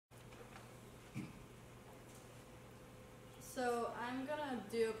So I'm gonna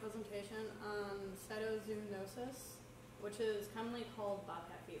do a presentation on Cytanxzoonosis, which is commonly called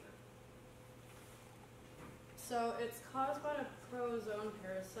Bobcat fever. So it's caused by a protozoan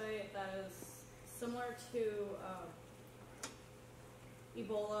parasite that is similar to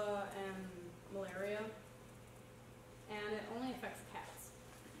Ebola and malaria, and it only affects cats.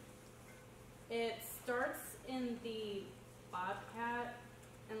 It starts in the Bobcat,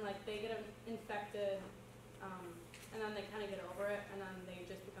 and like they get infected, and then they kind of get over it, and then they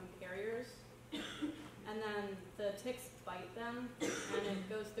just become carriers. And then the ticks bite them, and it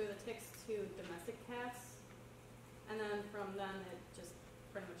goes through the ticks to domestic cats, and then from then it just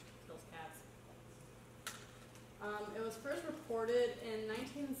pretty much kills cats. It was first reported in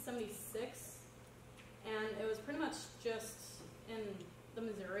 1976, and it was pretty much just in the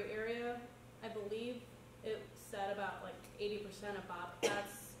Missouri area, I believe. It said about like 80% of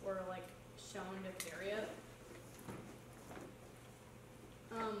bobcats were like shown to carry it.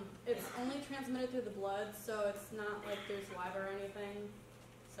 It's only transmitted through the blood, so it's not like through saliva or anything.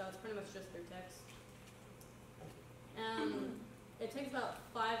 So it's pretty much just through ticks. And it takes about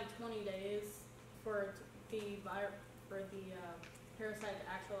 5 to 20 days for the parasite to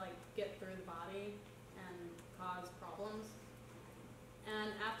actually like get through the body and cause problems.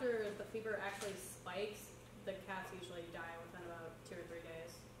 And after the fever actually spikes, the cats usually die within about 2 or 3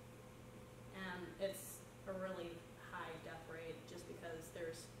 days. And it's a really high death rate just because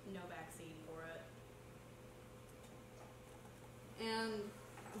there's no vaccine for it. And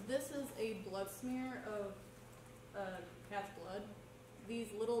this is a blood smear of a cat's blood. These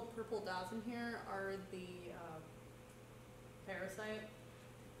little purple dots in here are the parasite.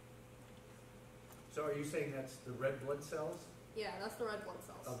 So are you saying that's the red blood cells? Yeah, that's the red blood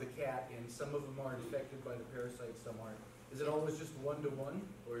cells. Of the cat, and some of them are infected by the parasite, some aren't. Is it always just 1-to-1,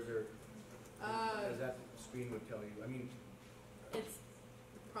 or is there, as that screen would tell you? I mean... It's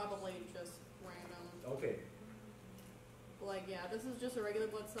probably just random. Okay. Like, yeah, this is just a regular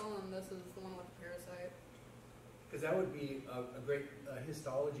blood cell, and this is the one with the parasite. Because that would be a great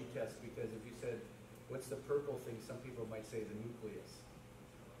histology test, because if you said, what's the purple thing, some people might say the nucleus.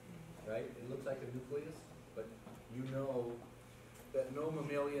 Right? It looks like a nucleus, but you know that no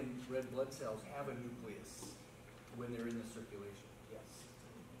mammalian red blood cells have a nucleus when they're in the circulation. Yes.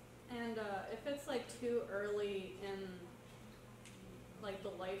 And if it's like too early in like the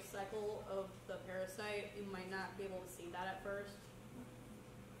life cycle of the parasite, you might not be able to see that at first.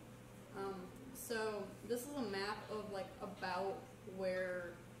 So this is a map of like about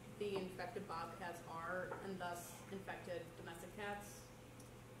where the infected bobcats are, and thus infected domestic cats.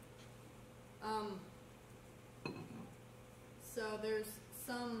 So there's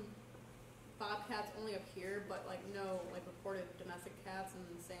some bobcats only up here, but like no like reported domestic cats, and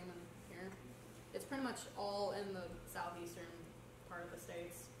the same in here. It's pretty much all in the southeastern part of the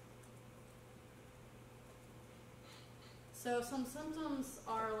states. So some symptoms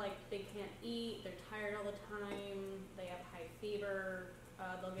are like they can't eat, they're tired all the time, they have high fever,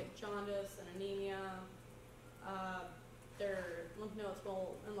 they'll get jaundice and anemia, their lymph nodes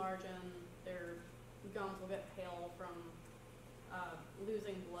will enlarge and their gums will get pale from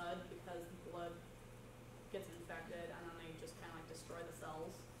losing blood because the blood gets infected, and then they just kind of like destroy the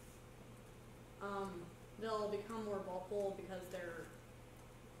cells. They'll become more vocal because they're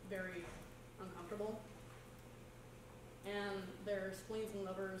very uncomfortable. And their spleens and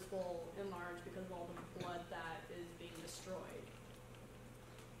livers will enlarge because of all the blood that is being destroyed.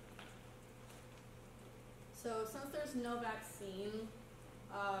 So since there's no vaccine,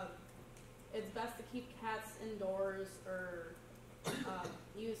 it's best to keep cats indoors or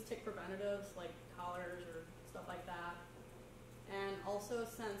use tick preventatives like collars or stuff like that. And also,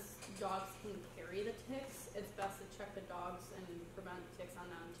 since dogs can carry the ticks, it's best to check the dogs and prevent ticks on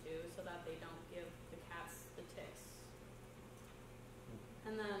them too, so that they don't give the cats the ticks.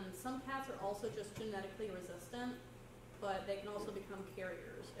 And then some cats are also just genetically resistant, but they can also become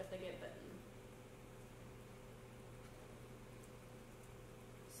carriers if they get bitten.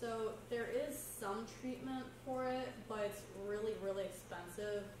 So there is some treatment for it, but it's really, really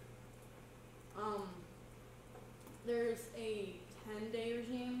expensive. There's a 10-day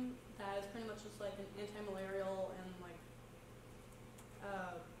regime that is pretty much just like an anti-malarial and like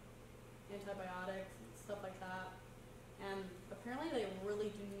antibiotics and stuff like that. And apparently they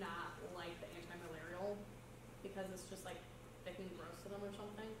really do not like the anti-malarial because it's just like they can gross to them or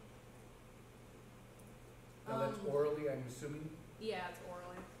something. Now that's orally, I'm assuming? Yeah, it's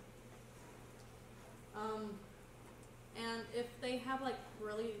orally. And if they have like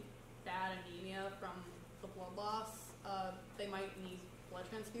really bad anemia from the blood loss, they might need blood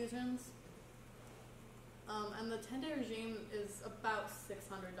transfusions. And the 10-day regime is about $600,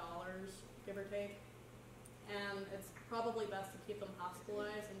 give or take. And it's probably best to keep them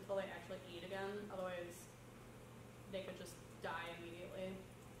hospitalized until they actually eat again. Otherwise, they could just die immediately.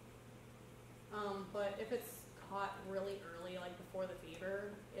 But if it's caught really early, like before the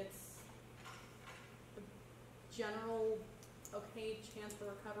fever, it's a general okay chance for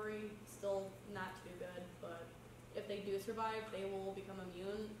recovery. Still not too good, but if they do survive, they will become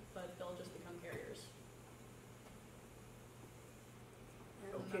immune, but they'll just become carriers.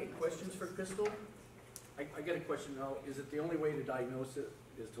 And Okay, questions for Crystal? I got a question now. Is it the only way to diagnose it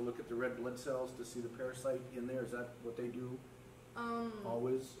is to look at the red blood cells to see the parasite in there? Is that what they do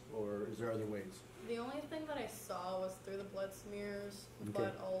always, or is there other ways? The only thing that I saw was through the blood smears, Okay.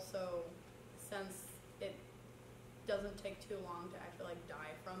 but also since it doesn't take too long to actually like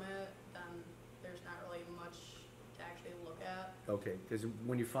die from it, then there's not really much to actually look at. Okay, because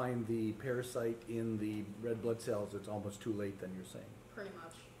when you find the parasite in the red blood cells, it's almost too late then, you're saying? Pretty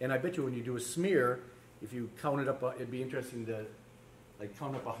much. And I bet you when you do a smear, if you count it up, it'd be interesting to like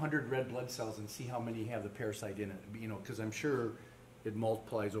count up 100 red blood cells and see how many have the parasite in it. You know, because I'm sure it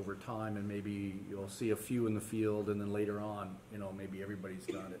multiplies over time, and maybe you'll see a few in the field, and then later on, you know, maybe everybody's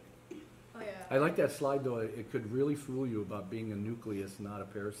got it. Oh yeah. I like that slide though. It could really fool you about being a nucleus, not a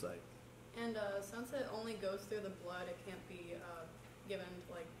parasite. And since it only goes through the blood, it can't be given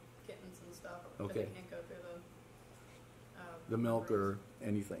to like kittens and stuff. Because Okay. it can't go through The milk or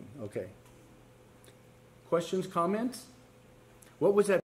anything. Okay. Questions, comments? What was that?